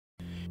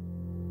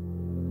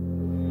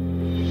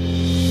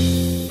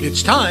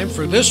It's time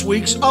for this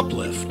week's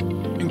Uplift.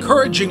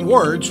 Encouraging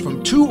words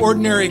from two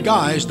ordinary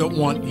guys that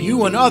want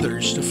you and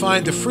others to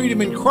find the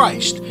freedom in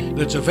Christ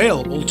that's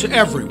available to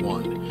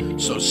everyone.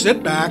 So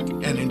sit back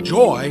and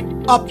enjoy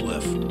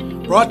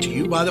Uplift, brought to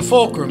you by the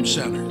Fulcrum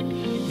Center.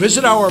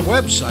 Visit our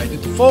website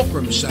at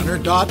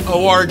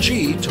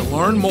fulcrumcenter.org to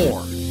learn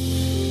more.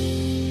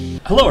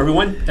 Hello,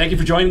 everyone. Thank you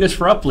for joining us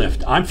for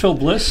Uplift. I'm Phil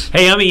Bliss.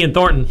 Hey, I'm Ian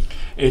Thornton.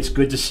 It's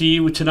good to see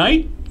you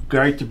tonight.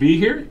 Great to be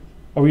here.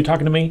 Are you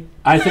talking to me?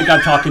 I think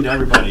I'm talking to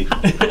everybody.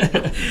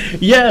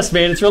 Yes,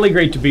 man. It's really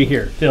great to be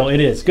here, Phil. It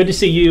is. Good to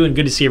see you and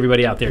good to see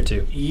everybody out there,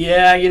 too.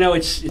 Yeah, you know,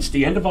 it's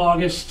the end of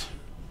August,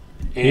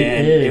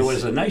 and it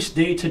was a nice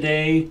day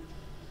today,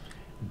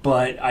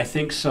 but I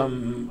think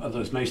some of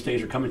those nice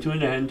days are coming to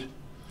an end.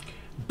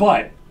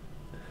 But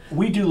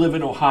we do live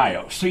in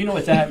Ohio, so you know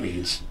what that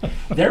means.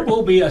 There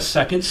will be a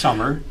second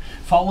summer,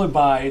 followed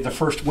by the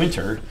first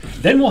winter.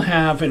 Then we'll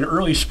have an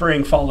early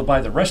spring, followed by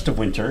the rest of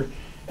winter.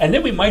 And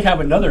then we might have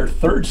another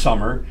third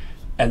summer,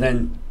 and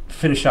then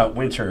finish out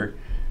winter,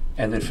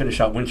 and then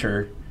finish out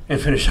winter, and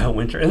finish out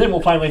winter. And then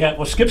we'll finally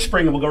we'll skip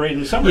spring and we'll go right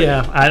into summer.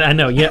 Yeah, I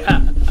know.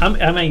 Yeah,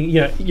 I mean,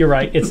 yeah, you're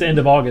right. It's the end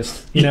of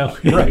August, you know.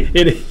 Right.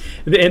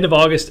 The end of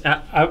August,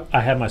 I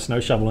have my snow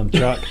shovel in the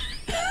truck.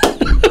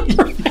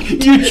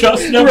 You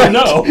just never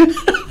know.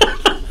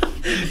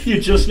 You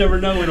just never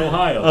know in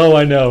Ohio. Oh,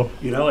 I know.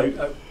 You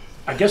know,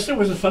 I guess there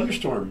was a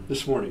thunderstorm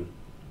this morning.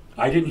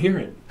 I didn't hear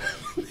it.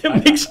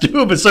 It makes two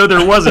of us, so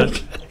there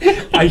wasn't.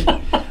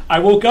 I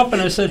woke up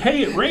and I said,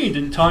 "Hey, it rained,"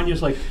 and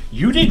Tanya's like,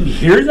 "You didn't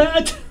hear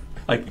that?"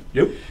 Like,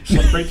 nope,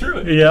 slept right through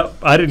it. Yep,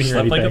 I didn't hear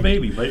slept anything. like a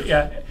baby. But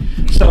yeah,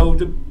 so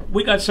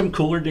we got some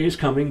cooler days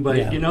coming. But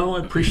Yeah. you know, I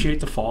appreciate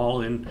the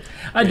fall, and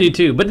I do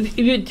too. But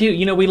you do too.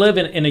 You know, we live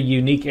in a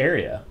unique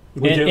area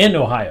in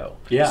Ohio.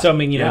 Yeah. So I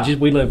mean, you know, Yeah.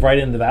 we live right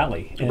in the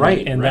valley. And,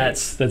 Right, And right.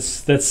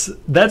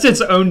 that's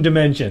its own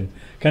dimension.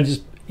 Kind of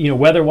just, you know,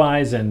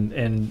 weather-wise and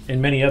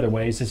in many other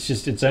ways, it's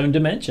just its own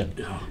dimension.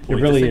 oh, It boy,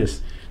 really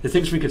is. The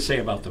things we could say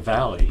about the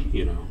valley,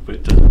 you know,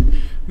 but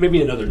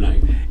maybe another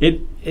night.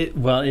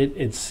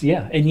 It's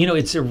yeah, and you know,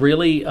 it's a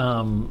really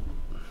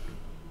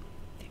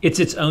it's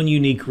its own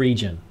unique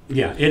region.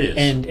 Yeah, it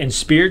is. And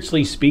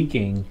spiritually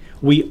speaking,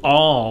 we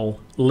all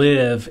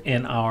live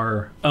in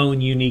our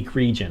own unique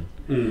region.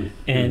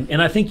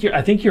 And I think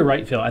you're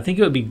right, Phil. I think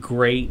it would be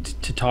great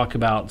to talk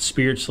about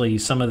spiritually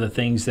some of the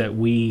things that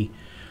we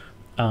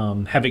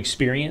have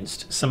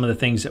experienced, some of the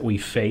things that we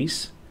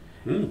face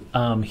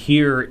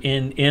here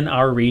in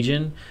our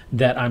region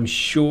that I'm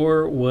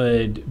sure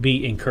would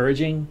be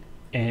encouraging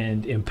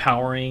and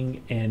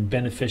empowering and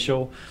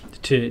beneficial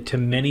to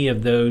many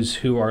of those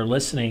who are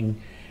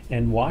listening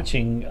and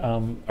watching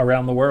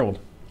around the world.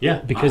 Yeah,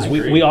 because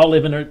we all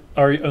live in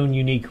our own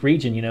unique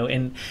region, you know,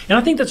 and I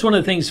think that's one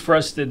of the things for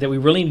us that we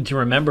really need to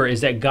remember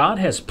is that God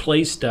has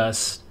placed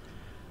us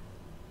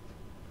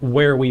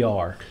where we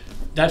are.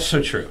 That's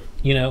so true.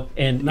 You know,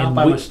 and Not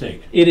by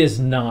mistake. It is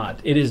not.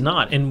 It is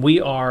not. And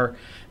we are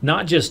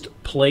not just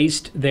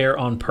placed there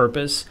on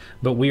purpose,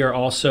 but we are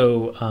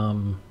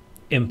also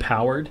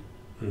empowered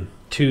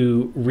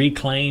to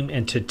reclaim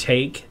and to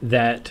take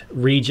that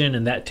region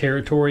and that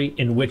territory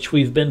in which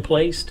we've been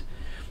placed.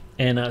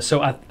 And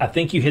so I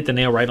think you hit the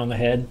nail right on the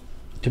head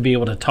to be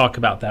able to talk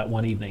about that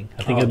one evening.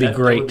 I think it'd be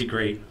great. That would be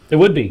great. It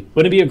would be.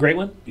 Wouldn't it be a great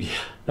one? Yeah.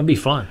 That'd be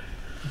fun.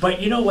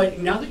 But you know what?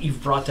 Now that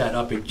you've brought that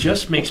up, it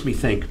just makes me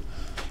think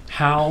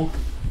how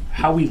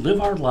we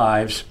live our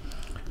lives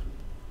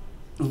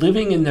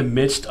living in the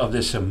midst of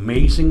this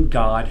amazing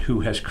God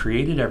who has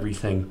created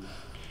everything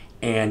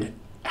and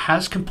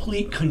has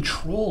complete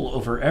control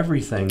over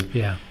everything.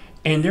 Yeah.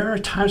 And there are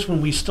times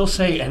when we still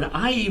say, and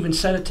I even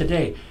said it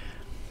today,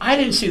 I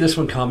didn't see this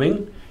one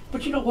coming,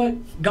 but you know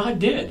what? God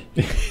did.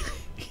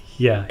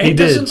 Yeah, It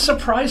doesn't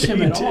surprise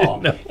him at all.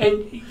 No.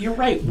 And you're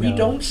right. We No,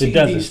 don't it see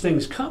doesn't. these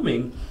things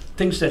coming,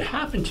 things that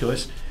happen to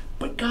us,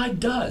 but God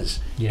does.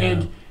 Yeah.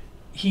 And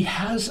he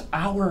has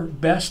our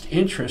best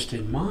interest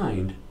in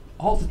mind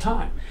all the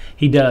time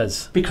He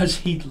does. because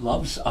he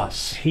loves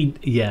us He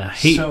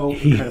so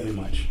incredibly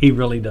much. He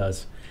really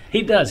does.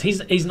 He does.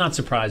 He's not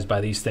surprised by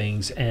these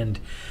things, and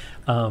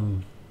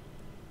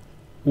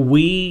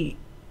we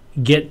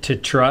get to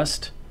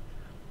trust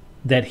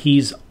that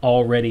he's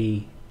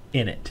already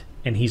in it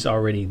and he's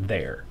already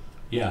there.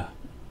 Yeah.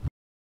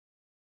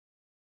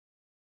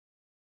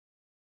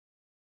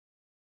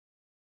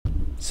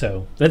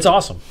 So that's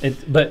awesome.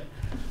 But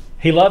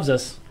he loves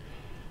us.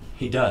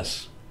 He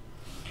does.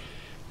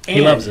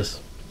 He loves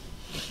us.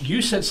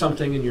 You said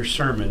something in your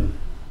sermon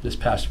this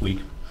past week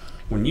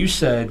when you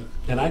said,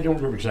 and I don't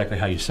remember exactly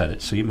how you said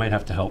it, so you might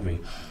have to help me,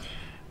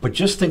 but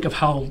just think of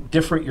how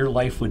different your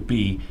life would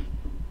be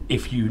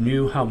if you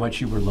knew how much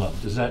you were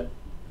loved. Is that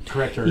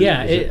correct? Or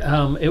Yeah, is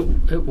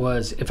it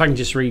was, if I can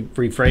just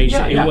rephrase,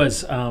 it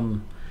was,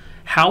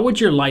 how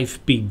would your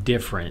life be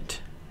different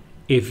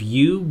if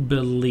you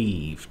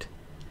believed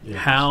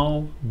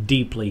how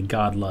deeply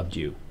God loved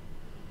you?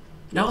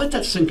 Now let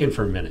that sink in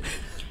for a minute.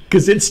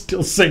 Because it's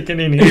still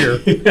sinking in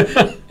here.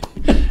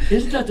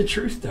 Isn't that the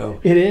truth, though?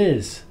 It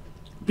is.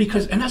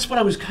 Because, and that's what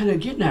I was kind of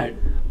getting at.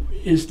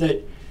 is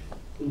that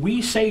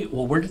we say,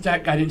 well, where did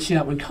that guy, didn't see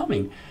that one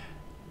coming.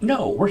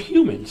 No, we're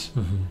humans.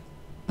 Mm-hmm.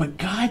 But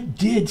God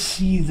did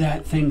see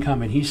that thing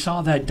coming. He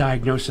saw that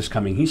diagnosis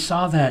coming. He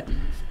saw that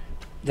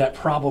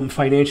problem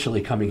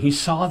financially coming. He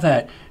saw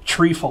that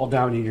tree fall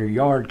down in your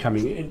yard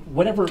coming,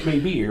 whatever it may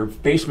be, your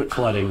basement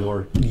flooding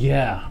or...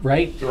 Yeah,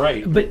 right?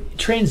 Right. But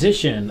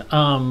transition,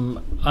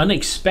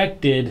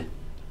 unexpected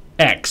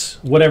X,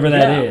 whatever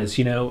that is,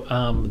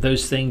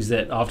 those things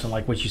that often,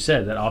 like what you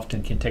said, that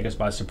often can take us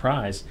by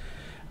surprise,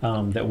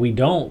 that we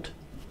don't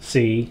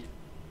see.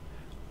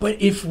 But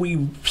if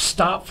we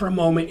stop for a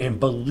moment and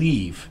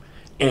believe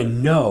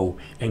and know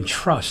and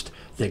trust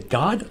that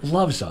God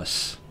loves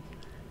us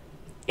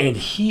and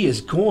He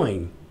is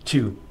going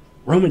to,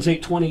 Romans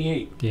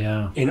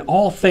 8:28, in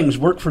all things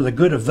work for the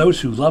good of those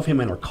who love Him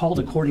and are called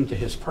according to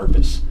His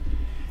purpose.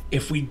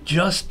 If we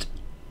just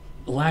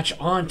latch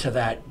on to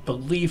that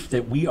belief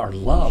that we are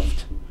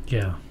loved,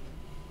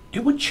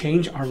 it would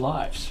change our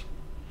lives.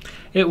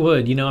 It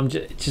would. I'm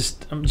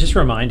just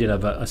reminded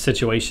of a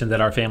situation that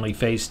our family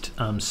faced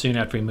soon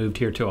after we moved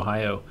here to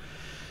Ohio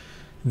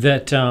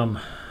that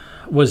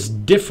was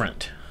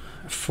different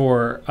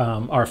for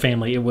our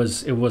family. It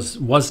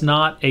was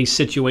not a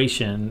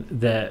situation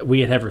that we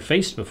had ever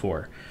faced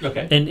before.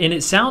 Okay. And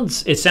it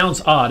sounds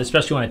odd,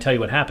 especially when I tell you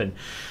what happened.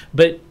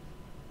 But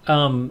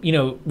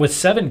with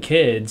 7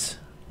 kids,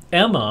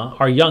 Emma,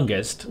 our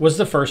youngest, was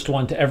the first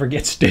one to ever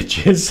get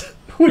stitches.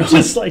 Which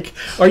is like,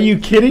 are you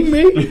kidding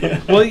me?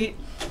 Yeah. Well,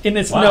 and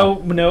it's no,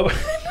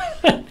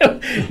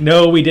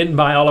 we didn't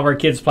buy all of our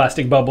kids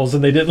plastic bubbles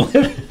and they didn't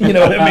live. You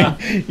know what I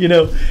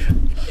mean?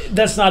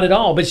 That's not at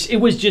all. But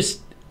it's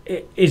just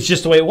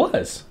the way it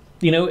was.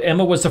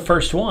 Emma was the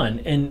first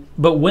one,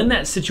 but when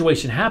that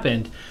situation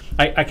happened,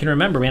 I can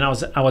remember, man.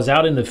 I was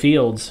out in the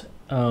fields,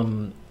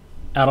 out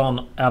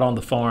on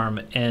the farm,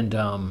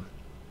 and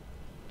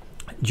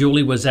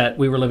Julie was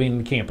we were living in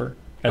a camper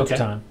at the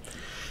time.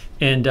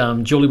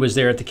 And Julie was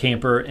there at the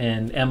camper,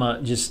 and Emma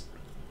just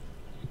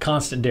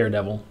constant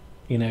daredevil.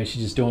 She's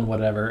just doing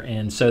whatever.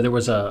 And so there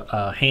was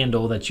a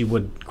handle that you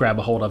would grab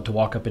a hold of to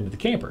walk up into the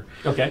camper.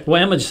 Okay.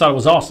 Well, Emma just thought it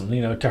was awesome.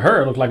 To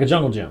her, it looked like a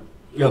jungle gym.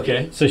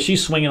 Okay. So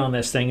she's swinging on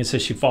this thing, and so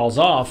she falls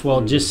off. Well,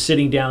 just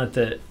sitting down at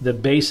the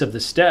base of the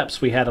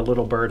steps, we had a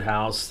little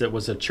birdhouse that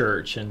was a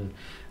church and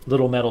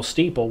little metal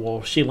steeple.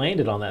 Well, she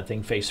landed on that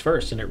thing face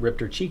first, and it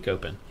ripped her cheek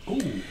open.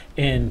 Ooh.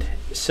 And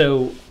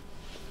so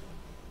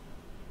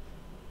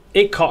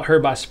it caught her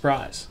by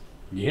surprise.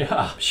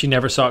 Yeah. She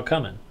never saw it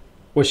coming.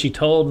 Was she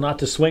told not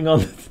to swing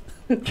on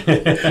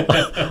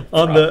the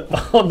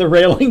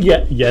railing?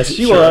 Yeah, yes,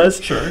 she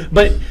was. Sure.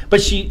 But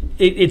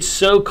it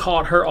so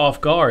caught her off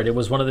guard. It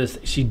was one of those.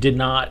 She did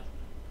not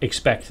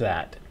expect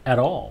that at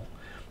all,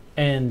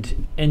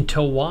 and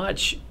to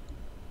watch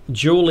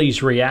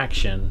Julie's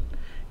reaction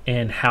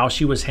and how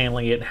she was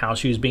handling it, and how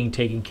she was being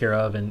taken care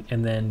of, and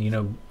then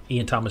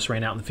Ian Thomas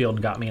ran out in the field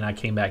and got me, and I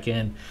came back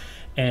in,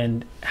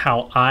 and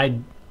how I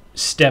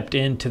stepped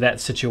into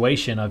that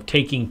situation of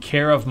taking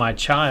care of my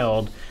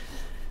child,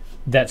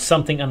 that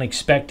something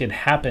unexpected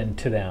happened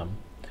to them,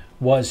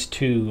 was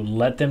to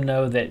let them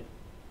know that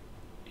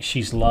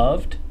she's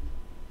loved,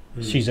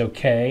 she's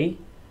okay,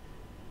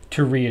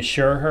 to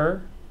reassure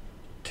her,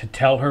 to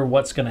tell her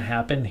what's going to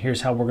happen,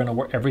 here's how we're going to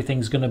work,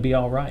 everything's going to be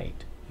all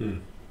right.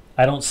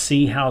 I don't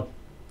see how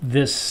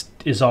this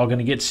is all going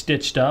to get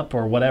stitched up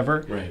or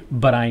whatever,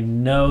 but I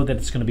know that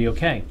it's going to be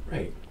okay.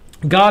 Right.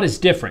 God is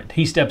different.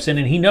 He steps in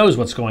and He knows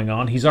what's going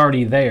on. He's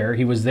already there.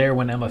 He was there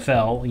when Emma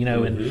fell,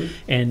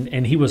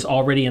 and He was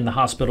already in the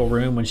hospital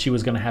room when she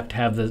was going to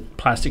have the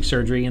plastic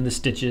surgery and the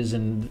stitches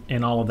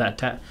and all of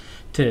that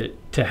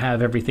to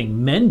have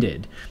everything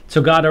mended.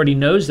 So God already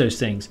knows those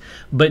things.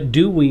 But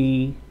do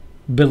we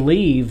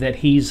believe that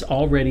He's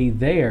already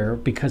there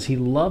because He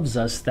loves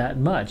us that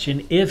much?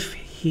 And if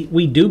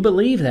we do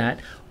believe that,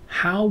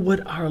 how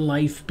would our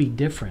life be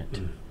different?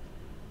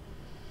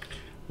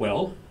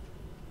 Well,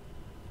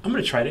 I'm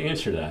going to try to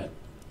answer that.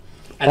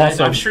 And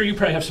Awesome. I'm sure you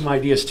probably have some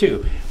ideas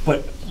too.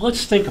 But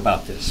let's think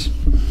about this.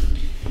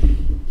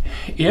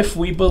 If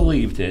we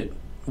believed it,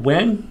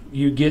 when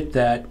you get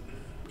that,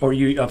 or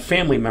a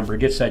family member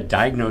gets that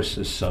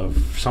diagnosis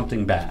of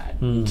something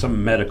bad,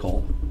 some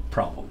medical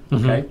problem,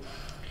 okay?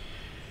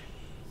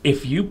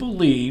 If you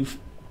believe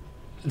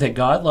that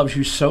God loves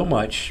you so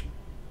much,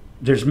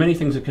 there's many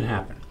things that can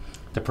happen.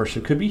 The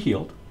person could be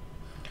healed.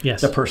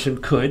 Yes. The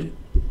person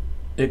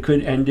it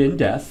could end in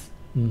death.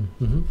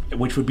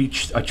 Which would be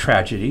a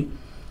tragedy.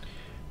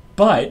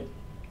 But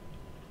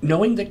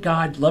knowing that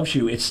God loves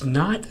you, it's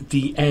not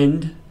the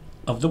end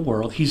of the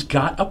world. He's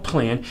got a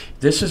plan.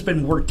 This has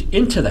been worked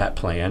into that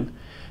plan.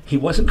 He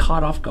wasn't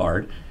caught off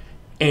guard.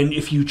 And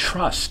if you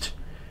trust,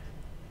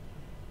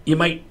 you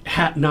might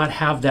not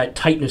have that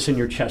tightness in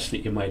your chest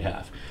that you might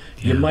have.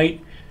 You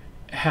might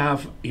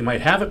have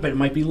it, but it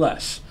might be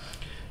less.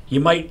 You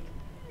might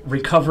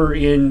recover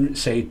in,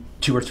 say,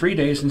 2 or 3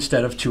 days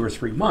instead of 2 or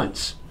 3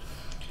 months.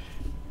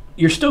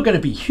 You're still going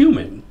to be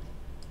human.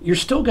 You're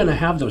still going to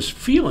have those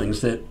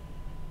feelings that,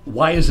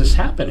 why is this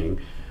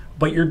happening?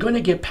 But you're going to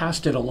get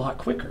past it a lot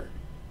quicker.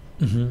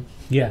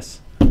 Yes.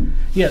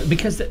 Yeah,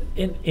 because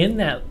in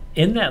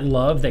that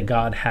love that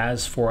God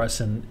has for us,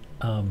 and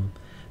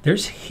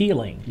there's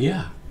healing.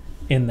 Yeah.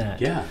 In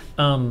that. Yeah.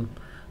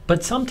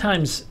 But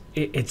sometimes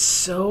it's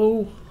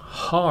so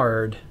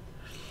hard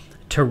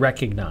to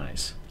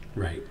recognize.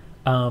 Right.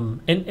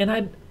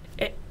 And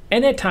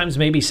at times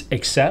maybe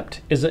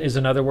accept is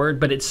another word,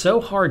 but it's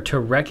so hard to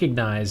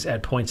recognize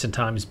at points in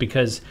times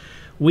because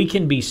we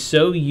can be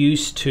so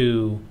used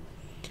to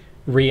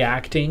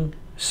reacting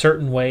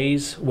certain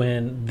ways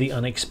when the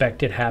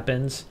unexpected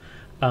happens,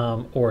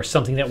 or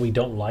something that we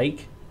don't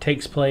like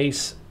takes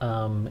place.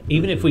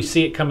 Even if we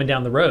see it coming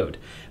down the road,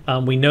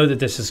 we know that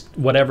this is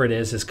whatever it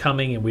is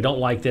coming, and we don't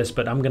like this,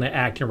 but I'm going to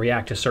act and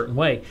react a certain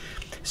way.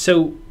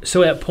 So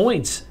at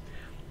points,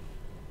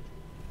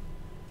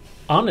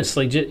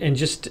 honestly, and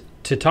just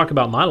to talk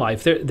about my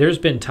life, there's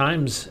been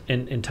times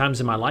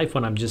in my life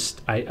when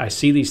I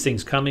see these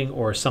things coming,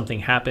 or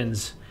something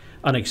happens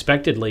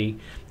unexpectedly,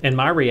 and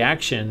my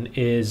reaction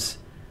is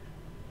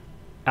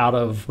out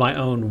of my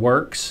own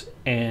works,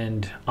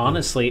 and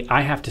honestly,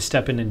 I have to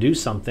step in and do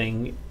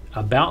something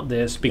about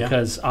this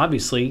because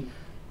obviously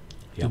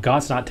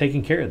God's not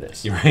taking care of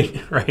this.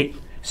 Right.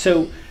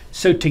 So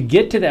to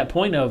get to that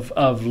point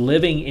of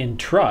living in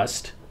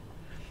trust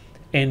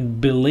and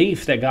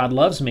belief that God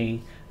loves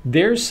me,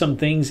 there's some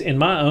things in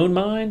my own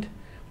mind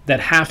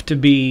that have to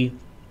be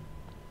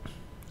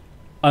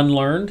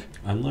unlearned.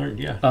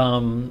 Yeah.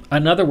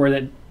 Another word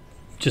that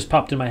just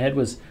popped in my head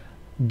was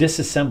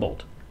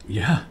disassembled.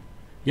 Yeah.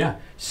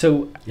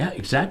 So yeah,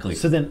 exactly.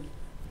 So then,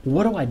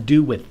 what do I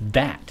do with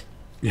that?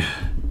 Yeah.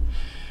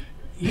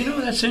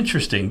 That's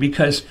interesting,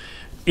 because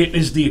it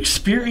is the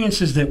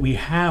experiences that we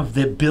have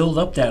that build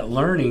up that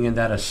learning and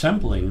that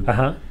assembling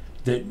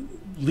that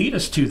lead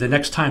us to the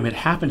next time it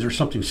happens or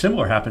something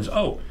similar happens.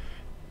 Oh,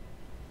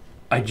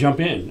 I jump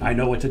in. I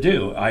know what to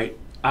do. I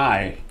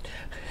Right.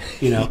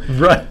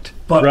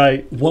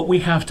 But what we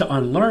have to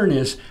unlearn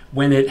is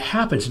when it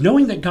happens,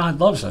 knowing that God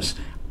loves us,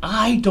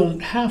 I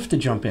don't have to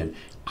jump in.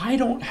 I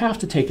don't have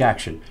to take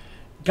action.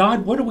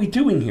 God, what are we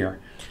doing here?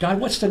 God,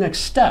 what's the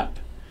next step?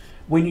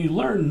 When you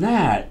learn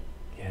that,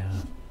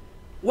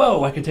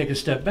 whoa, I can take a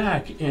step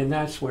back, and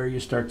that's where you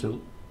start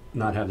to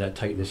not have that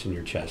tightness in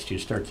your chest. You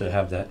start to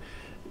have that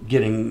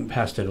getting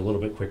past it a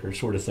little bit quicker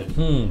sort of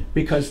thing.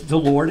 Because the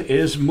Lord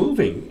is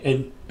moving,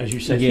 and as you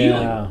said,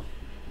 healing.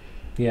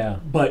 Yeah.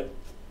 But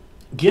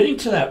getting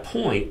to that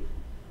point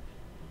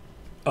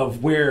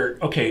of where,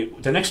 okay,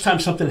 the next time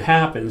something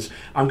happens,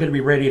 I'm going to be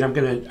ready,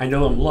 and I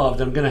know I'm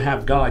loved, I'm going to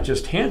have God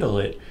just handle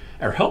it,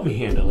 or help me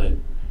handle it,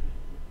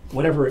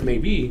 whatever it may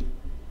be.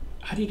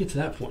 How do you get to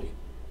that point?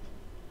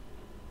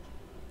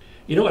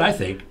 You know what I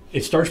think?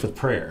 It starts with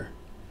prayer.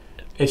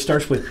 It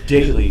starts with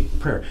daily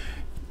prayer.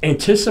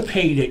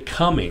 Anticipate it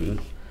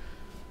coming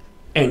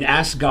and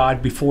ask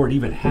God before it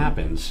even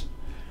happens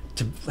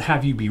to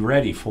have you be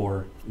ready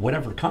for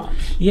whatever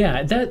comes.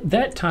 Yeah,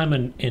 that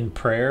time in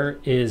prayer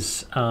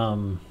is,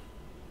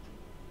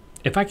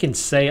 if I can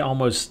say,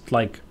 almost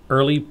like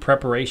early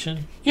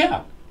preparation.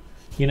 Yeah.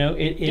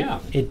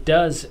 It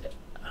does.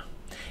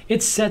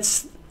 It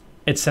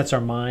sets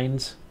our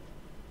minds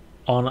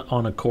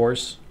on a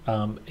course.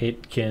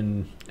 It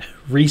can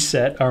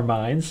reset our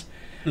minds.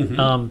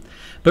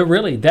 But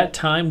really, that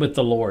time with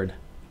the Lord,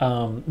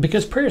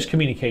 because prayer is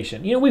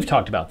communication. We've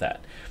talked about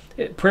that.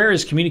 Prayer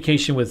is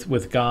communication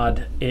with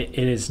God. It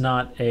is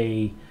not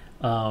a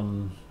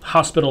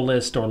hospital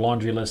list or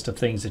laundry list of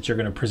things that you're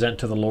going to present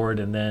to the Lord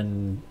and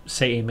then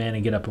say amen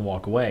and get up and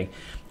walk away.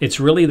 It's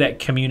really that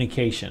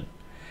communication.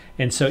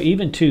 And so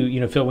even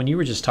too, Phil, when you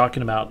were just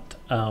talking about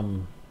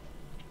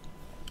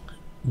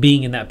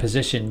being in that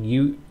position,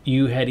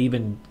 you had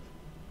even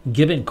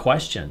given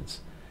questions,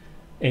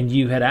 and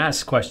you had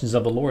asked questions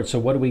of the Lord. So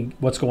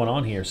what's going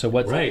on here? So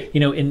what's right?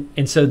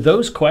 And so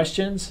those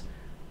questions,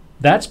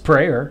 that's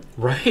prayer.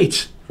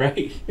 Right.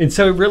 And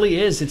so it really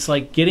is. It's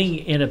like getting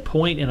in a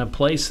point, in a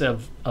place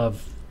of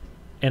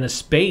in a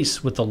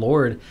space with the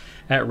Lord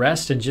at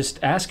rest, and just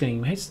asking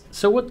him, hey,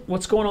 so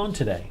what's going on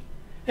today?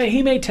 Hey,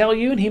 he may tell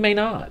you and he may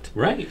not.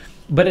 Right.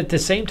 But at the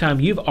same time,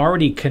 you've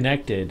already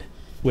connected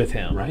with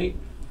him.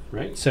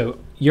 Right. So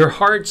your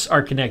hearts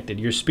are connected.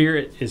 Your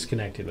spirit is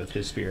connected with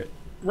his spirit.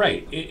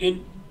 Right.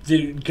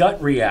 The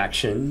gut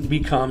reaction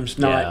becomes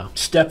not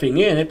stepping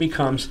in. It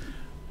becomes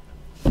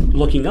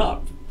looking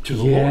up to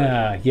the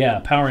Lord.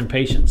 Yeah. Power and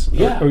patience.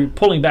 Yeah. Or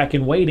pulling back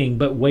and waiting,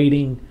 but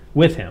waiting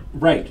with him.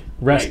 Right.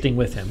 Resting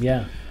with him.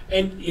 Yeah.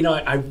 And,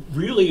 I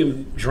really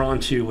am drawn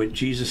to what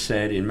Jesus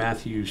said in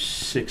Matthew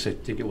 6, I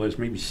think it was,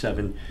 maybe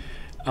 7,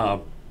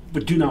 but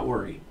do not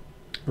worry.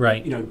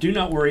 Right. Do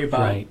not worry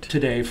about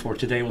today, for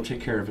today will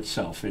take care of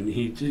itself. And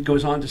he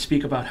goes on to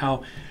speak about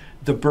how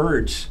the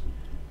birds,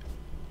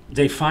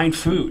 they find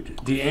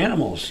food. The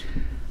animals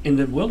in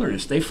the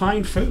wilderness, they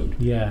find food.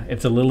 Yeah,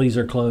 if the lilies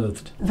are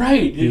clothed.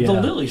 Right, the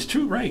lilies,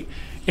 too, right.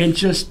 And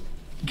just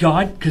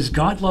God, because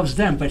God loves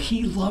them, but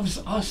he loves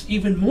us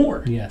even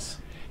more. Yes.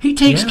 He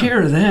takes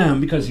care of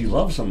them because he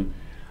loves them.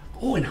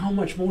 Oh, and how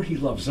much more he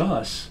loves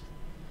us.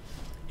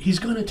 He's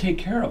going to take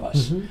care of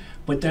us.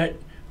 But that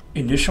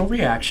initial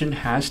reaction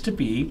has to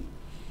be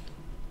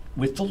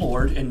with the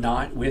Lord and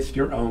not with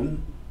your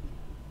own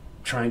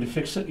trying to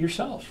fix it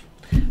yourself.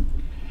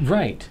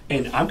 Right.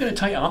 And I'm going to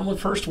tell you, I'm the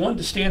first one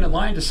to stand in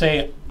line to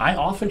say, I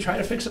often try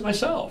to fix it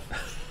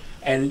myself.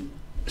 And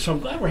so I'm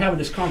glad we're having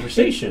this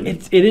conversation.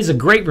 It is a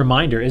great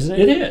reminder, isn't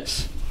it? It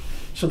is.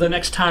 So the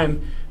next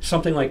time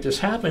something like this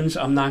happens,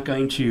 I'm not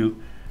going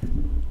to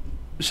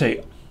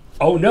say,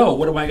 oh no,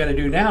 what am I going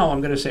to do now?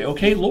 I'm going to say,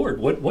 okay, Lord,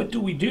 what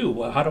do we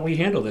do? How do we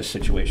handle this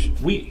situation?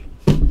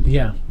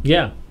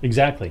 Yeah,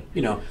 exactly.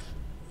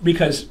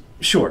 Because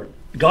sure,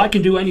 God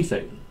can do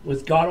anything.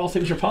 With God, all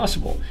things are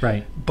possible.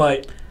 Right.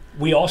 But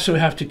we also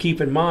have to keep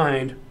in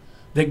mind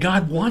that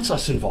God wants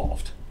us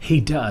involved.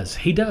 He does.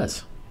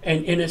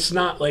 And it's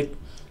not like,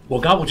 well,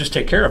 God will just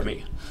take care of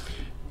me.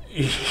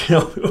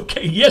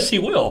 Okay, yes, he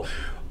will.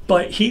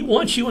 But he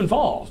wants you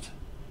involved.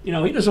 He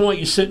doesn't want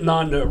you sitting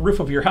on the roof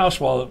of your house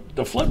while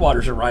the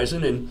floodwaters are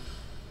rising and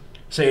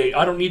say,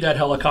 I don't need that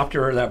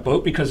helicopter or that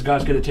boat because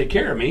God's going to take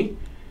care of me.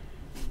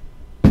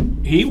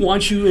 He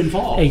wants you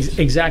involved.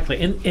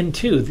 Exactly. And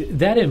two,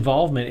 that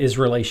involvement is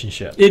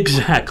relationship.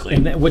 Exactly.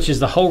 Which is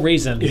the whole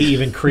reason he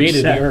even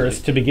created the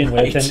earth to begin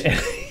with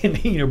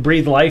and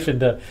breathed life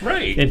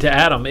into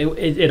Adam.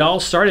 It all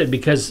started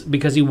because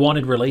he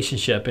wanted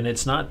relationship. And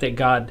it's not that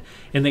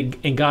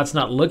God's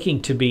not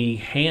looking to be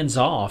hands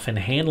off and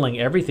handling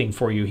everything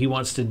for you. He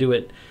wants to do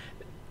it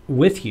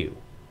with you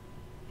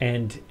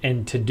and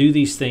to do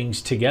these things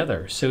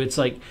together. So it's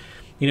like,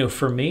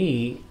 for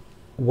me,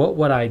 what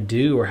would I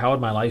do, or how would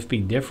my life be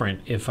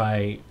different if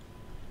I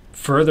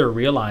further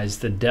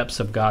realized the depths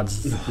of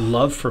God's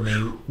love for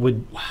me?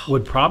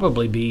 Would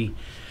probably be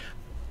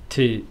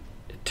to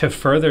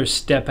further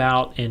step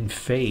out in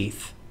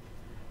faith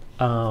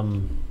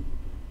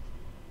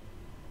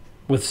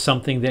with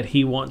something that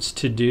he wants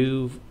to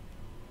do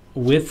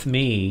with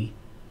me.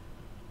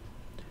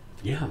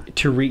 Yeah.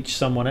 To reach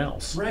someone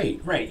else. Right.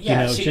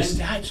 Yeah. And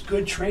that's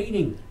good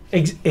training.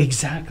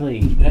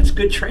 Exactly. That's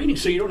good training.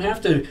 So you don't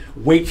have to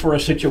wait for a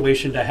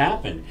situation to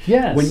happen.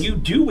 Yes. When you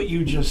do what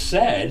you just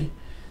said,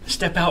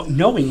 step out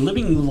knowing,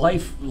 living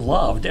life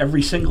loved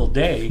every single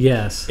day.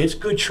 Yes. It's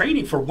good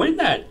training for when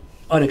that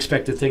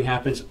unexpected thing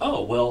happens.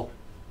 Oh, well,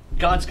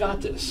 God's got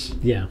this.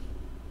 Yeah.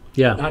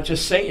 Not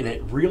just saying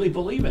it, really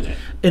believe in it.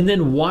 And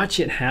then watch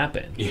it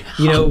happen.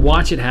 Yeah.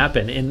 Watch it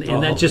happen. And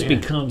that just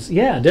becomes,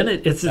 doesn't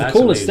it? It's the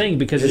coolest thing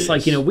because it's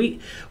like,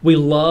 we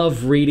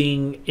love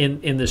reading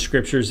in the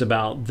scriptures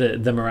about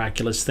the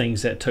miraculous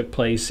things that took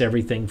place,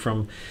 everything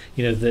from,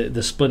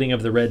 the splitting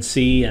of the Red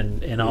Sea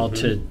and all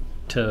to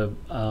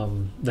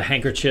the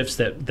handkerchiefs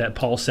that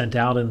Paul sent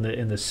out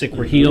and the sick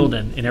were healed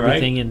and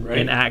everything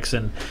in Acts.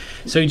 And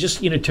so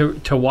just,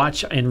 to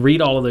watch and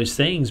read all of those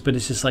things, but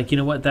it's just like,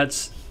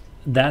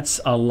 that's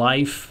a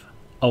life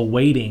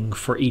awaiting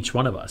for each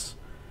one of us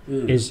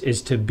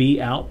is to be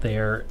out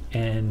there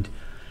and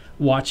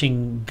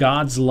watching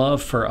God's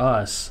love for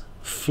us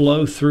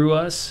flow through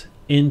us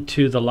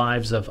into the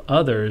lives of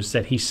others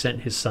that he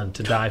sent his son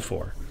to die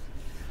for.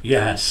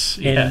 Yes.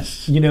 And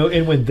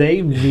when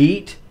they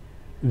meet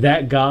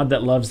that God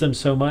that loves them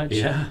so much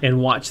and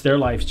watch their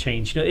lives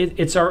change,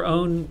 it's our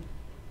own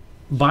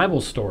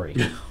Bible story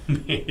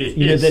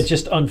that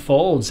just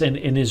unfolds and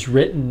is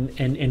written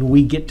and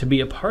we get to be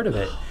a part of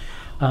it.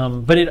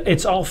 But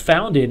it's all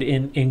founded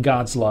in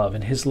God's love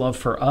and his love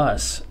for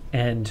us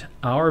and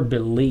our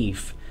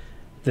belief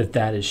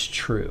that is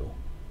true.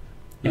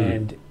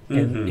 And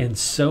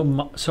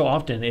so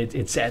often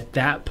it's at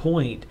that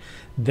point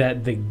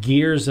that the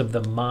gears of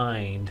the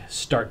mind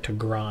start to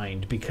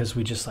grind because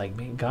we just like,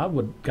 man,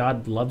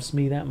 God loves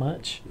me that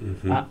much?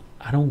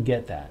 I don't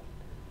get that.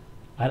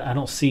 I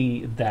don't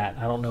see that.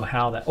 I don't know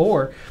how that.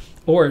 Or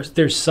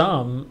there's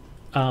some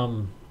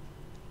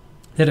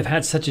that have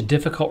had such a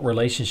difficult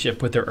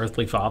relationship with their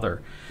earthly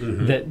father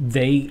that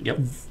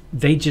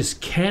they just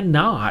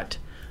cannot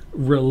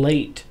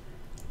relate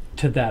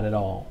to that at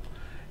all.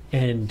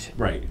 And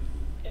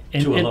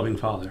to a loving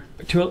father.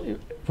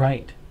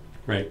 Right.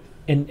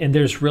 And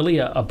there's really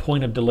a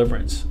point of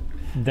deliverance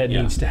that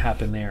needs to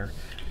happen there,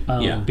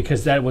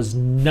 because that was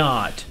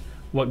not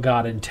what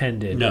God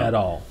intended at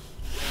all.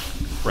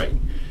 Right.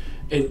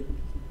 And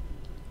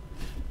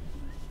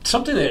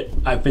something that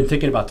I've been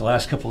thinking about the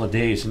last couple of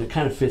days, and it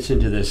kind of fits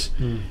into this,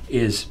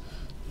 is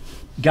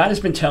God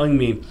has been telling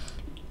me,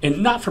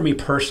 and not for me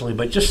personally,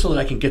 but just so that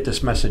I can get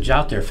this message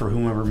out there for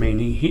whomever may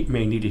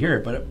need to hear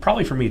it, but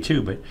probably for me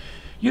too, but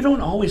you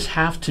don't always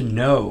have to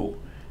know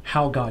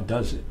how God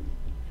does it.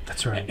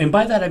 That's right. And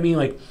by that I mean,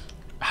 like,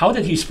 how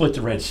did he split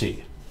the Red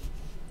Sea?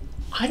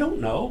 I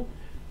don't know.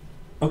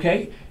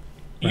 Okay?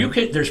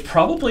 Right. There's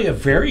probably a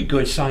very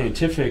good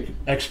scientific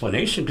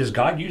explanation because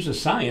God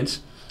uses science,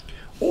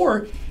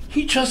 or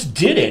he just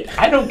did it.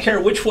 I don't care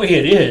which way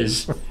it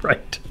is.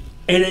 Right.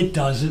 And it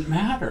doesn't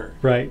matter.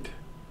 Right.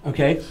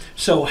 Okay?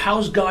 So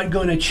how's God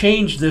going to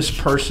change this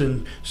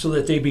person so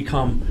that they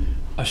become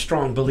a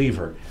strong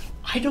believer?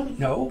 I don't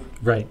know.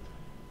 Right.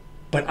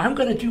 But I'm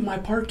going to do my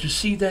part to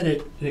see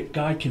that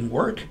God can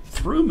work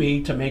through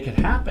me to make it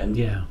happen.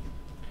 Yeah.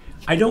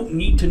 I don't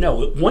need to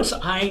know. Once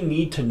I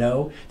need to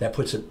know, that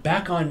puts it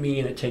back on me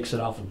and it takes it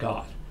off of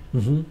God.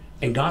 Mm-hmm.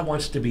 And God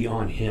wants to be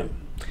on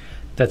him.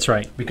 That's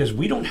right. Because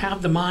we don't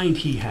have the mind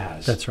he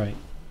has. That's right.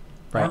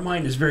 Right. Our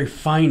mind is very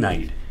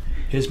finite.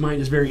 His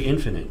mind is very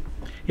infinite.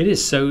 It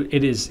is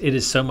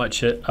so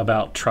much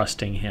about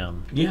trusting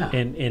him. Yeah.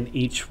 In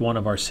each one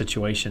of our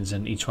situations,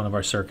 in each one of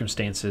our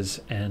circumstances,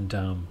 and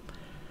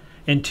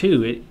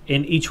two,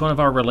 in each one of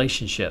our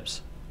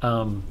relationships.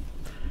 And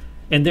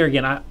there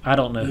again, I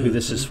don't know who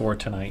this is for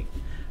tonight,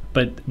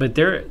 but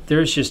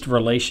there's just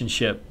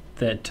relationship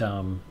that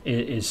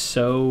is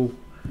so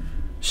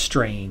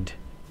strained,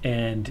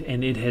 and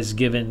it has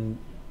given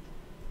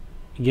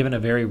a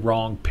very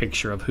wrong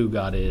picture of who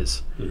God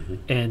is,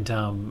 and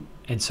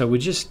so we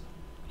just,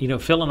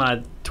 Phil and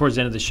I, towards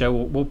the end of the show,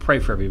 we'll pray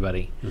for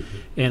everybody,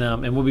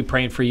 and we'll be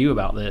praying for you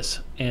about this,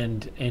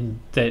 and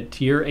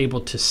that you're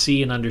able to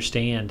see and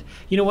understand.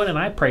 You know what? And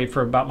I prayed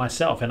about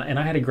myself, and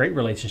I had a great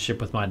relationship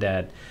with my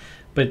dad,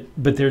 but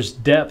there's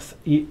depth.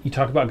 You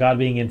talk about God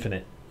being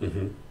infinite.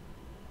 Mm-hmm.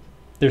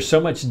 There's so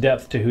much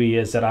depth to who he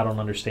is that I don't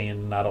understand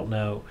and I don't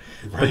know,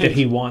 but that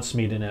he wants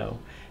me to know.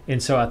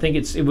 And so I think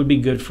it would be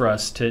good for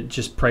us to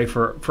just pray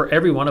for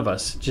every one of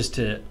us, just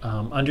to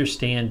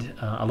understand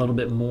a little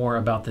bit more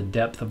about the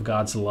depth of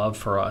God's love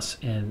for us,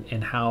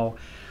 and how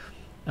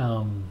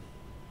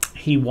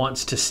he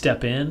wants to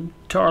step in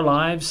to our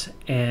lives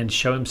and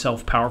show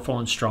himself powerful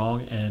and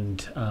strong,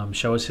 and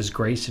show us his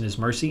grace and his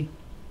mercy,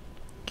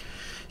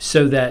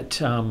 so that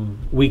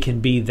we can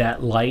be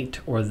that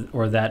light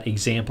or that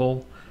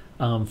example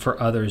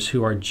for others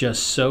who are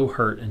just so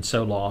hurt and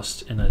so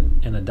lost in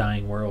a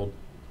dying world.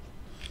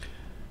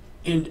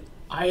 And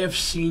I have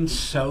seen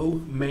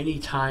so many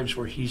times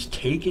where he's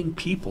taken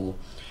people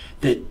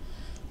that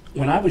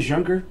when I was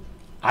younger,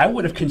 I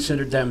would have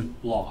considered them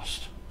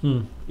lost.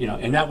 And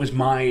that was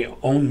my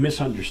own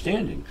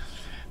misunderstanding.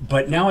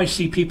 But now I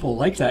see people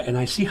like that, and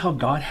I see how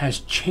God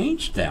has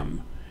changed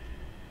them.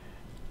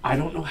 I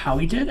don't know how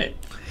he did it.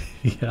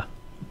 Yeah.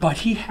 But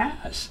he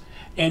has.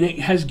 And it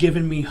has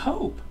given me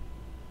hope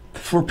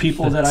for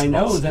people that I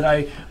know awesome. That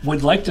I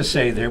would like to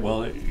say,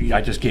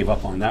 I just gave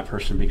up on that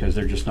person because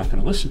they're just not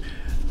going to listen.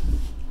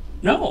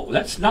 No,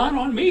 that's not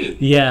on me.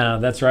 Yeah,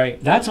 that's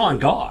right. That's on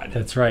God.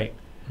 That's right.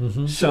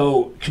 Mm-hmm.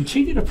 So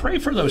continue to pray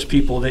for those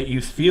people that you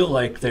feel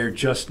like they're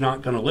just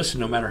not going to listen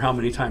no matter how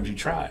many times you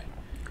try.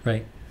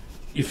 Right.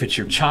 If it's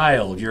your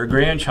child, your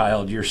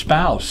grandchild, your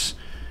spouse,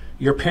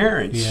 your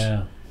parents,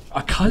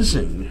 a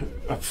cousin,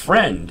 a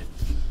friend,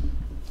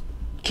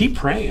 keep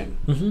praying.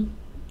 Mm-hmm.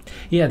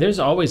 Yeah, there's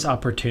always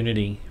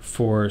opportunity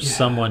for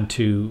someone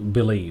to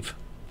believe.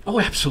 Oh,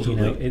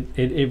 absolutely.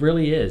 It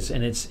really is,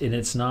 and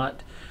it's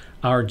not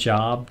our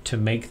job to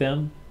make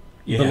them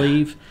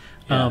believe,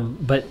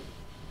 but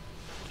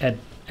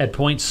at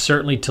points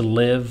certainly to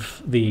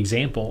live the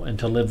example and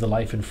to live the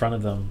life in front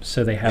of them,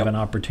 so they have an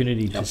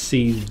opportunity to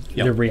see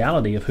the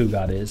reality of who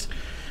God is,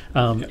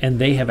 and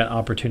they have an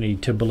opportunity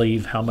to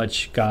believe how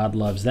much God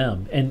loves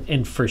them,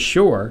 and for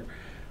sure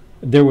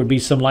there would be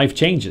some life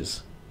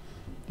changes.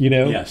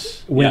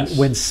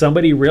 When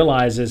somebody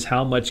realizes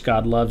how much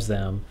God loves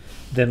them,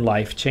 then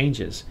life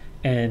changes.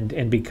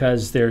 And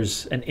because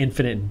there's an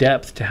infinite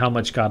depth to how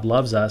much God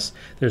loves us,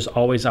 there's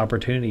always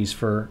opportunities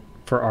for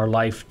our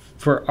life,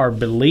 for our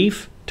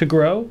belief to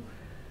grow,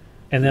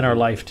 and then our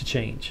life to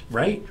change.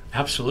 Right?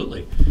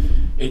 Absolutely.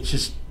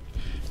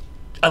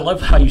 I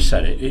love how you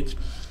said it. It's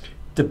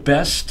the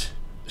best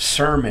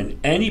sermon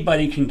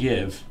anybody can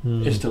give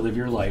is to live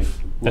your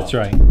life loved. That's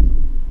right.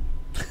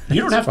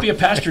 You don't have to be a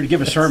pastor to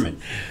give a sermon.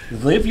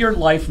 Live your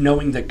life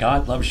knowing that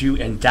God loves you,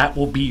 and that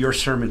will be your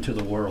sermon to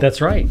the world.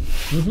 That's right.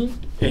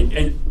 Mm-hmm.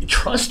 And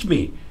trust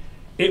me,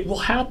 it will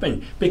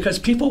happen, because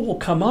people will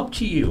come up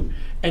to you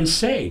and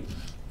say,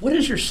 "What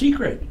is your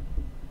secret?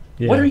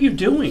 Yeah. What are you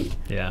doing?"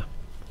 Yeah.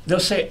 They'll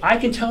say, "I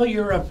can tell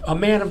you're a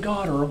man of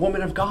God or a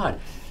woman of God."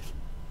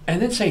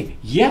 And then say,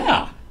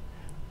 "Yeah,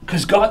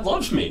 because God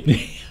loves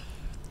me."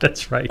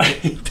 That's right.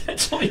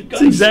 That's all you got to say.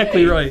 That's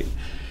exactly right.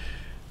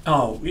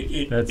 Oh,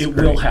 it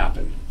will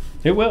happen.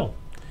 It will.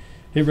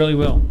 It really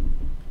will.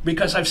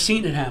 Because I've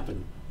seen it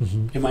happen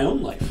in my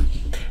own life.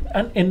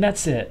 And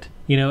that's it.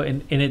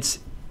 And it's,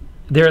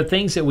 there are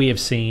things that we have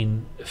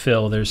seen,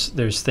 Phil.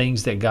 There's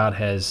things that God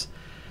has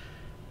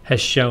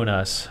shown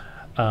us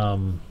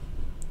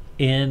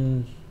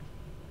in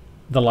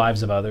the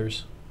lives of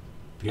others.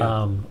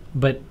 Yeah.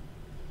 But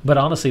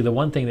honestly, the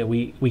one thing that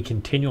we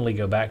continually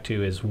go back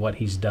to is what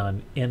he's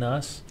done in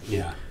us.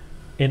 Yeah.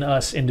 In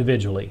us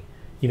individually.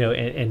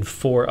 And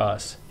for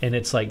us, and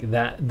it's like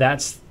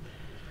that's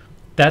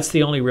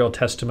the only real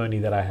testimony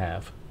that I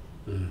have,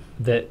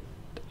 that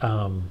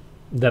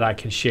I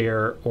can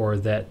share, or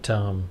that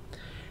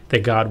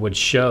God would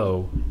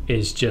show,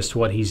 is just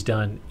what he's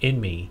done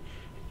in me,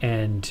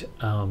 and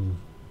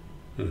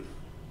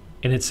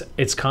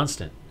it's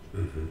constant.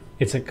 Mm-hmm.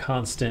 It's a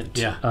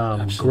constant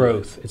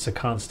growth. It's a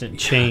constant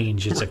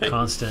change. It's a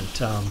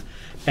constant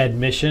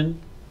admission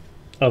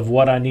of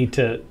what I need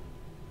to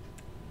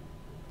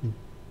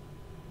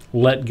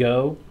let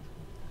go.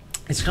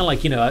 It's kind of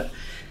like,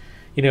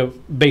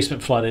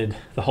 basement flooded,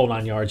 the whole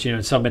 9 yards.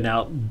 And so I've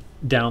been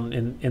down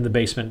in the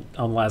basement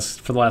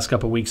for the last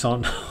couple of weeks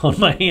on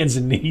my hands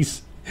and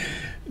knees,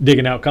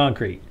 digging out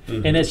concrete,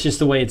 and it's just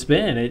the way it's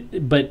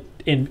been. But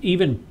in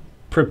even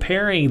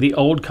preparing the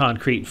old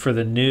concrete for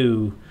the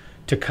new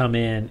to come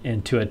in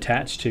and to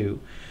attach to,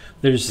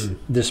 there's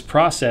this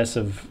process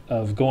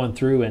of going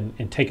through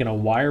and taking a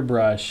wire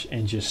brush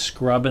and just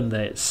scrubbing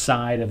the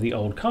side of the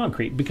old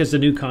concrete, because the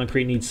new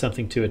concrete needs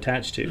something to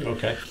attach to.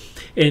 Okay.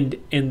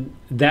 And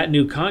that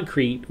new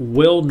concrete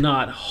will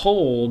not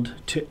hold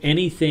to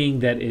anything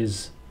that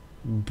is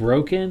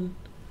broken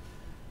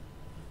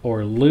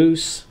or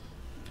loose.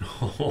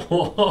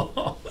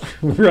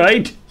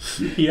 Right?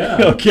 Yeah.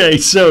 Okay,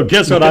 so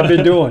guess what I've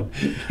been doing?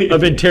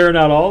 I've been tearing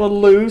out all the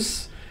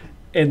loose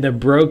and the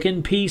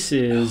broken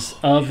pieces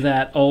of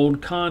that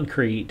old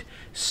concrete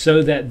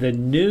so that the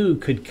new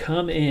could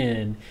come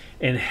in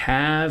and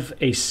have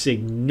a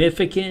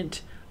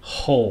significant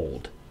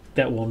hold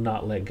that will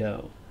not let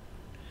go.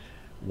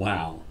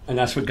 Wow. And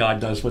that's what God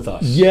does with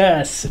us.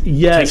 Yes.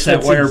 Takes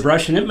that wire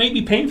brush, and it may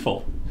be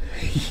painful.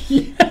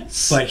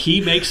 Yes. But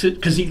he makes it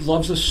because he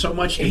loves us so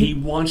much, and he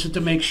wants it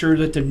to make sure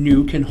that the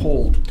new can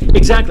hold.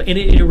 Exactly. And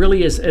it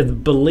really is a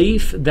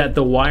belief that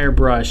the wire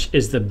brush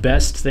is the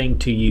best thing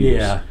to use.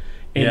 Yeah.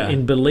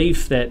 And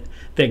belief that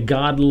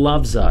God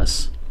loves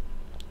us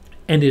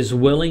and is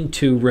willing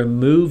to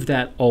remove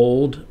that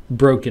old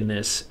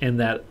brokenness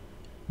and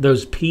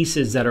those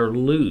pieces that are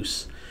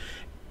loose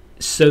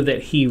so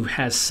that he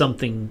has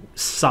something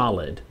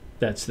solid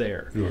that's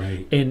there.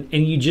 Right. And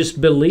you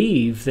just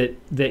believe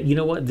that you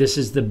know what, this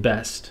is the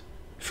best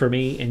for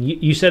me. And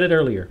you said it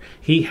earlier.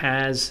 He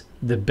has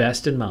the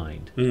best in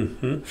mind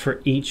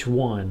for each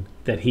one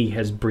that he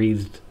has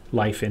breathed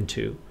life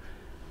into.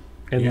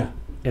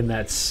 And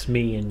that's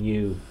me and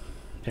you.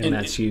 And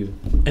that's you.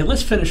 And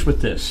let's finish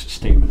with this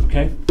statement,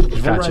 okay?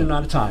 Because we're running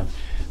out of time.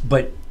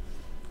 But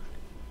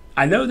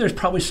I know there's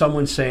probably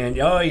someone saying,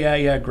 oh,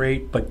 yeah,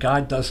 great, but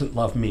God doesn't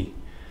love me.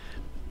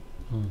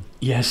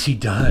 Yes, he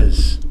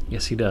does.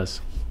 Yes, he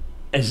does.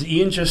 As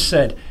Ian just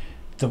said,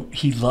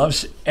 he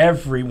loves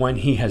everyone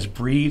he has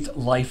breathed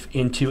life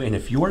into. And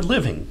if you are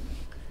living,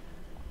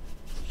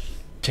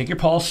 take your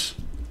pulse,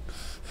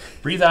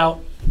 breathe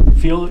out,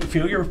 feel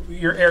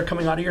your air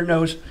coming out of your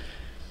nose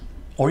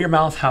or your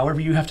mouth, however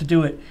you have to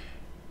do it.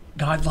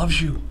 God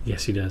loves you.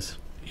 Yes, he does.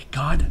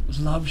 God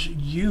loves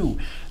you.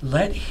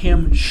 Let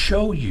him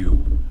show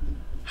you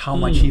how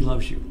much he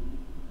loves you.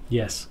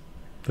 Yes,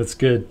 that's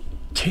good.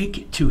 Take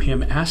it to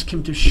him. Ask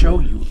him to show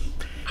you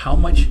how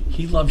much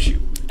he loves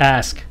you.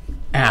 Ask.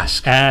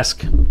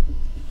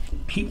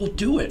 He will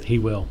do it. He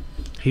will.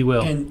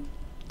 And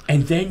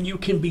then you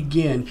can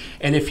begin.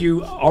 And if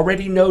you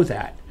already know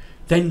that,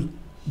 then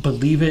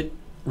believe it,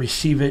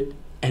 receive it,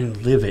 and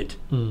live it.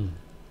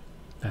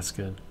 That's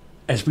good.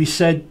 As we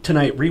said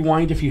tonight,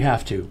 rewind if you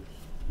have to.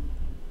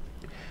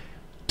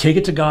 Take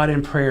it to God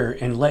in prayer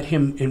and let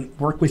him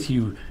work with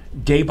you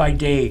day by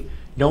day,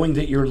 knowing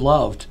that you're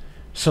loved,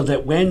 so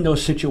that when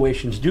those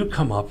situations do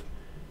come up,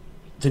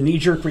 the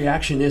knee-jerk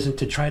reaction isn't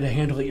to try to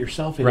handle it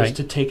yourself. It is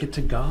to take it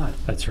to God.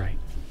 That's right.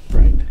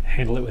 Right.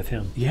 Handle it with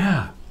him.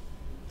 Yeah.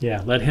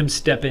 Yeah. Let him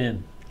step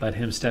in. Let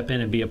him step in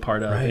and be a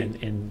part of.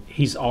 Right. And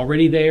he's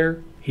already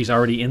there. He's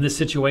already in the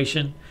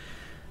situation.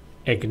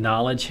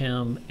 Acknowledge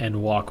him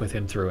and walk with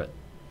him through it.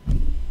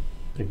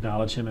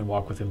 Acknowledge him and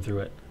walk with him through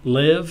it.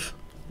 Live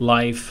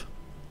life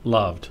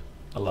loved.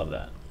 I love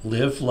that.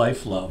 Live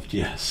life loved.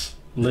 Yes.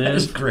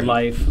 Live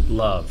life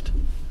loved.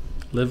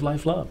 Live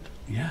life loved.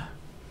 Yeah.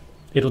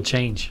 It'll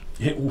change.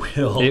 It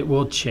will. It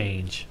will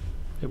change.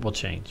 It will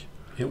change.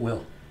 It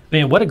will.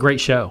 Man, what a great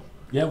show.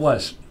 Yeah, it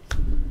was.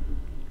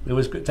 It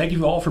was good. Thank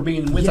you all for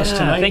being with us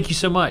tonight. Thank you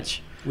so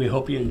much. We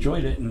hope you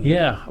enjoyed it. And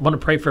I want to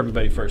pray for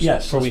everybody first.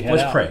 Yes, before we head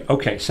let's out. pray.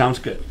 Okay, sounds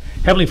good.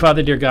 Heavenly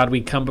Father, dear God,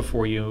 we come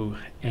before you,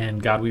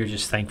 and God, we are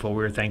just thankful.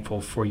 We're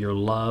thankful for your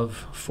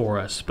love for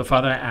us. But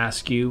Father, I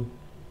ask you,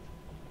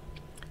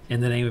 in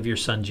the name of your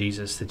Son,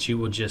 Jesus, that you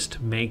will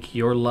just make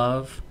your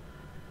love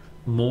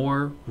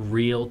more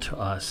real to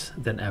us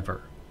than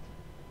ever.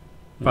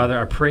 Father,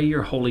 I pray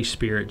your Holy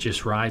Spirit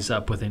just rise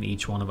up within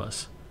each one of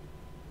us,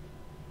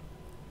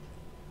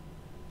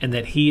 and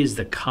that he is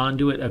the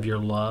conduit of your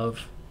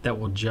love that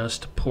will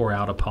just pour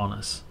out upon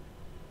us.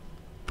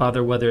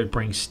 Father, whether it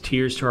brings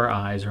tears to our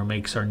eyes or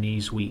makes our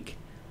knees weak,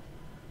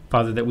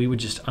 Father, that we would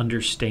just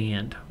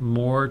understand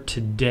more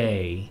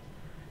today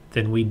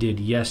than we did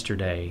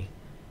yesterday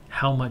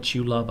how much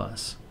you love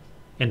us.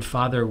 And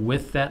Father,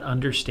 with that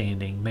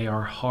understanding, may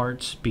our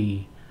hearts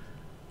be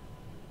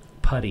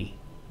putty.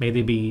 May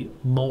they be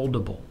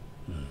moldable,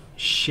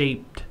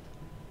 shaped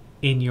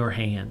in your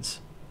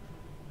hands.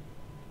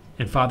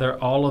 And Father,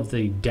 all of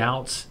the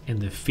doubts and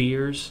the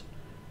fears,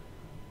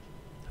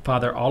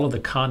 Father, all of the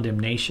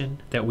condemnation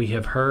that we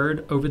have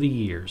heard over the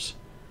years,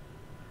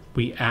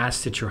 we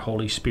ask that your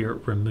Holy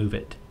Spirit remove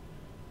it,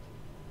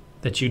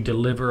 that you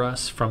deliver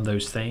us from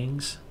those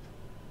things,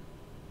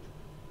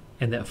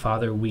 and that,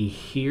 Father, we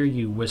hear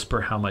you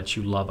whisper how much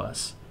you love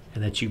us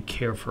and that you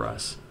care for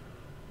us,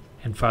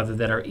 And Father,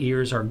 that our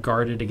ears are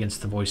guarded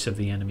against the voice of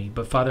the enemy.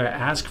 But Father, I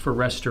ask for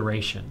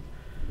restoration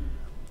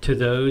to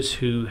those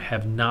who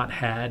have not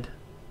had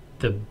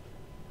the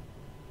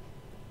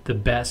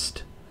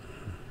best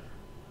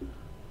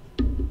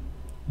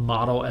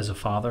model as a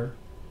father.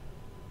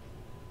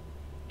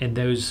 And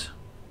those,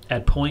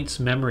 at points,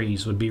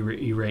 memories would be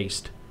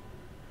erased.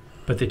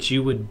 But that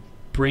you would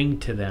bring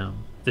to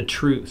them the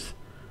truth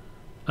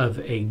of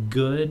a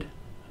good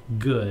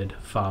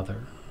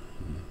Father.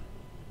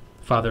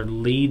 Father,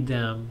 lead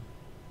them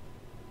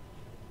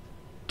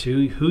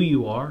to who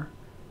you are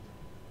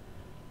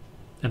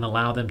and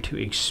allow them to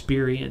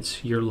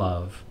experience your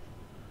love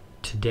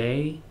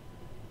today,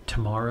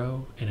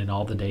 tomorrow, and in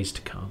all the days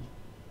to come.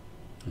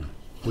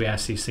 We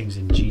ask these things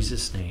in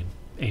Jesus' name.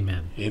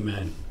 Amen.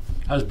 Amen.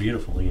 That was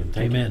beautiful, Ian.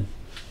 Thank Amen. you.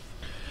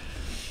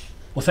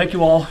 Well, thank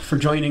you all for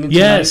joining in tonight.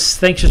 Yes,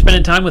 thanks for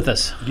spending time with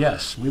us.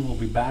 Yes, we will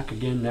be back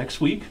again next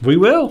week. We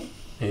will.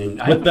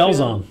 And with bells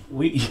on.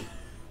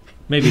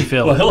 Maybe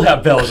Phil. Well, he'll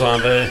have bells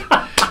on,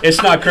 but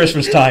it's not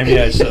Christmas time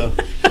yet, so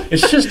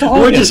it's just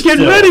August. We're just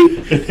getting ready.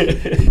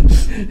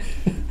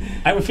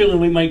 I have a feeling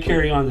we might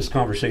carry on this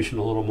conversation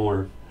a little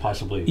more,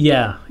 possibly.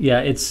 Yeah,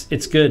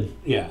 it's good.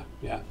 Yeah.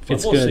 So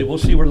it's we'll good. see. We'll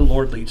see where the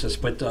Lord leads us.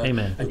 But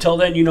Amen. Until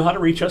then, you know how to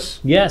reach us.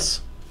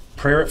 Yes.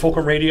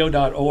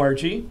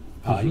 prayer@fulcrumradio.org. You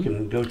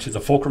can go to the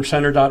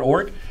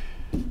fulcrumcenter.org,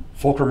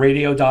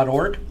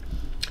 fulcrumradio.org,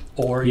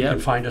 or you can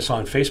find us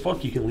on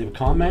Facebook. You can leave a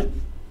comment.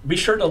 Be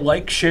sure to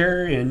like,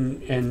 share,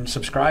 and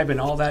subscribe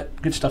and all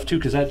that good stuff too,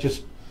 because that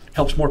just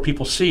helps more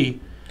people see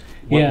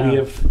what we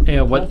have.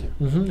 Yeah,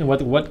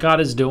 what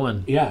God is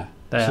doing. Yeah.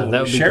 That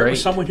would be share great. it with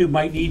someone who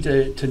might need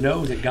to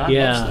know that God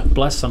loves them.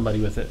 Bless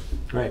somebody with it.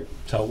 Right.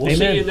 So we'll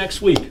see you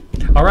next week.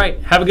 All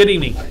right. Have a good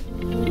evening.